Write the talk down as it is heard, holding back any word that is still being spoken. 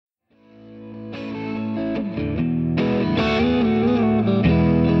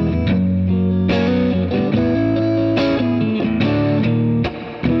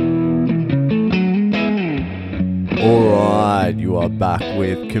back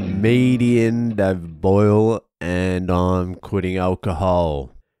with comedian Dave Boyle, and I'm quitting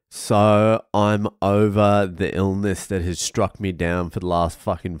alcohol. So I'm over the illness that has struck me down for the last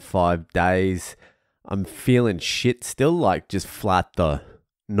fucking 5 days. I'm feeling shit still, like just flat though,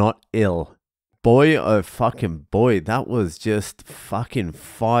 not ill. Boy, oh fucking boy, that was just fucking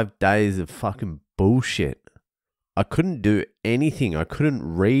 5 days of fucking bullshit. I couldn't do anything. I couldn't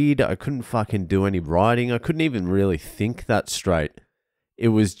read. I couldn't fucking do any writing. I couldn't even really think that straight. It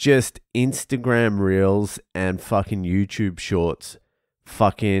was just Instagram reels and fucking YouTube shorts.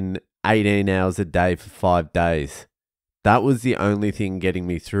 Fucking 18 hours a day for 5 days. That was the only thing getting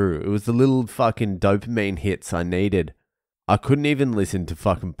me through. It was the little fucking dopamine hits I needed. I couldn't even listen to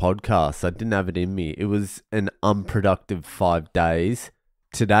fucking podcasts. I didn't have it in me. It was an unproductive 5 days.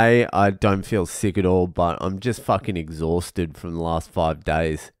 Today, I don't feel sick at all, but I'm just fucking exhausted from the last 5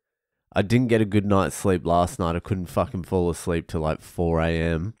 days. I didn't get a good night's sleep last night. I couldn't fucking fall asleep till like 4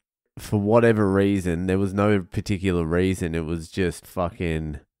 a.m. For whatever reason, there was no particular reason. It was just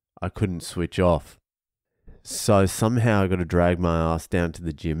fucking, I couldn't switch off. So somehow I got to drag my ass down to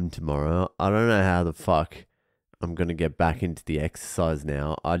the gym tomorrow. I don't know how the fuck I'm going to get back into the exercise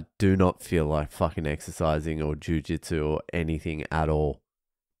now. I do not feel like fucking exercising or jujitsu or anything at all.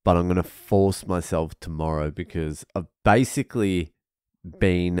 But I'm going to force myself tomorrow because I've basically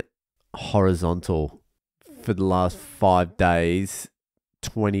been horizontal for the last 5 days,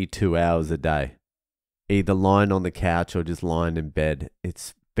 22 hours a day. Either lying on the couch or just lying in bed.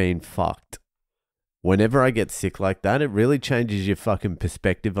 It's been fucked. Whenever I get sick like that, it really changes your fucking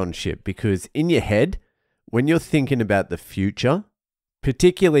perspective on shit, because in your head, when you're thinking about the future,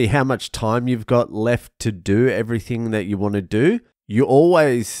 particularly how much time you've got left to do everything that you want to do, you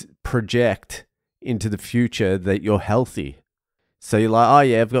always project into the future that you're healthy. So you're like, oh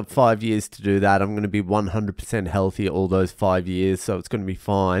yeah, I've got 5 years to do that. I'm going to be 100% healthy all those 5 years, so it's going to be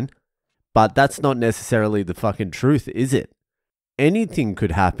fine. But that's not necessarily the fucking truth, is it? Anything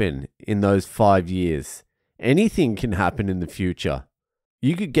could happen in those 5 years. Anything can happen in the future.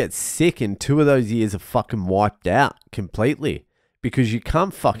 You could get sick and 2 of those years are fucking wiped out completely, because you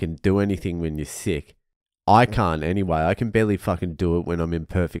can't fucking do anything when you're sick. I can't anyway. I can barely fucking do it when I'm in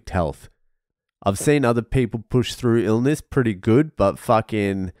perfect health. I've seen other people push through illness pretty good, but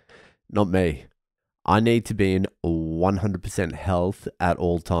fucking not me. I need to be in 100% health at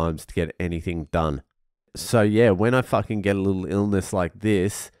all times to get anything done. So yeah, when I fucking get a little illness like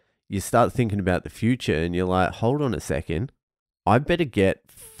this, you start thinking about the future and you're like, hold on a second. I better get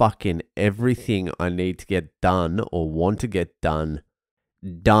fucking everything I need to get done or want to get done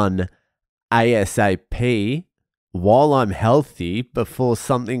ASAP while I'm healthy before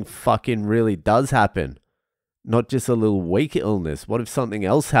something fucking really does happen. Not just a little weak illness. What if something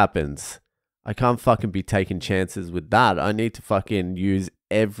else happens? I can't fucking be taking chances with that. I need to fucking use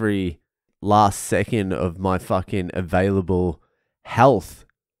every last second of my fucking available health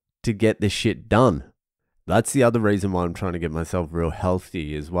to get this shit done. That's the other reason why I'm trying to get myself real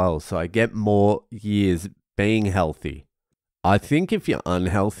healthy as well, so I get more years being healthy. I think if you're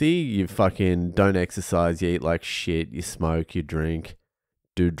unhealthy, you fucking don't exercise, you eat like shit, you smoke, you drink,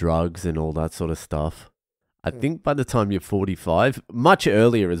 do drugs and all that sort of stuff. I think by the time you're 45, much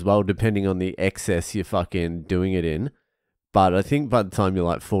earlier as well, depending on the excess you're fucking doing it in, but I think by the time you're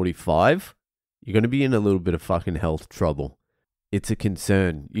like 45, you're going to be in a little bit of fucking health trouble. It's a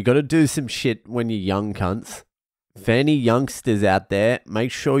concern. You got to do some shit when you're young, cunts. For any youngsters out there,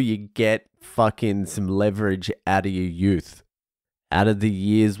 make sure you get fucking some leverage out of your youth. Out of the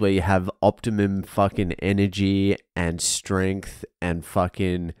years where you have optimum fucking energy and strength and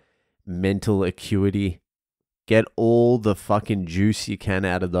fucking mental acuity. Get all the fucking juice you can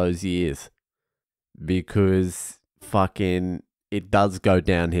out of those years. Because fucking it does go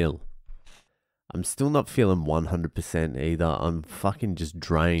downhill. I'm still not feeling 100% either. I'm fucking just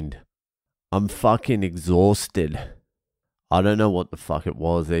drained. I'm fucking exhausted. I don't know what the fuck it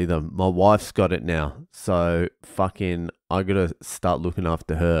was either. My wife's got it now. So fucking I gotta start looking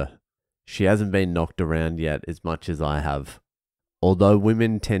after her. She hasn't been knocked around yet as much as I have. Although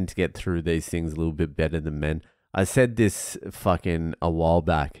women tend to get through these things a little bit better than men. I said this fucking a while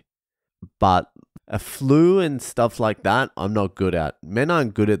back. But a flu and stuff like that, I'm not good at. Men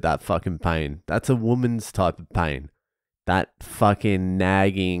aren't good at that fucking pain. That's a woman's type of pain. That fucking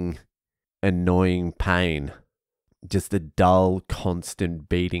nagging, annoying pain. Just a dull, constant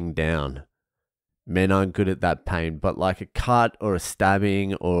beating down. Men aren't good at that pain, but like a cut or a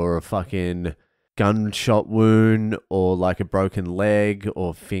stabbing or a fucking gunshot wound or like a broken leg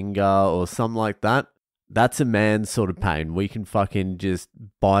or finger or something like that, that's a man's sort of pain. We can fucking just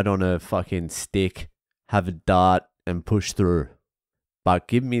bite on a fucking stick, have a dart and push through. But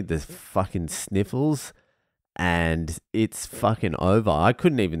give me the fucking sniffles and it's fucking over. I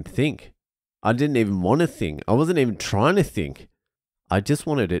couldn't even think. I didn't even want to think. I wasn't even trying to think. I just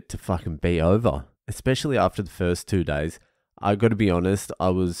wanted it to fucking be over, especially after the first 2 days. I got to be honest, I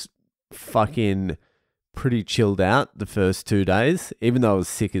was fucking pretty chilled out the first 2 days, even though I was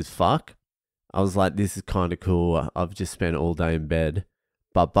sick as fuck. I was like, this is kind of cool. I've just spent all day in bed.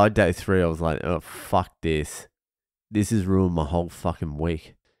 But by day 3, I was like, oh, fuck this. This has ruined my whole fucking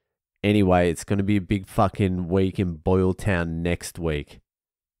week. Anyway, it's going to be a big fucking week in Boyletown next week,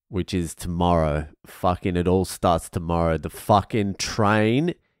 which is tomorrow. Fucking it all starts tomorrow. The fucking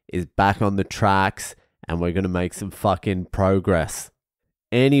train is back on the tracks and we're going to make some fucking progress.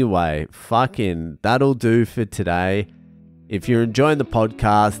 Anyway, fucking that'll do for today. If you're enjoying the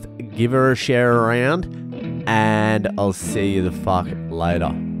podcast, give her a share around and I'll see you the fuck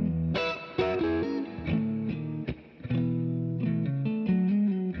later.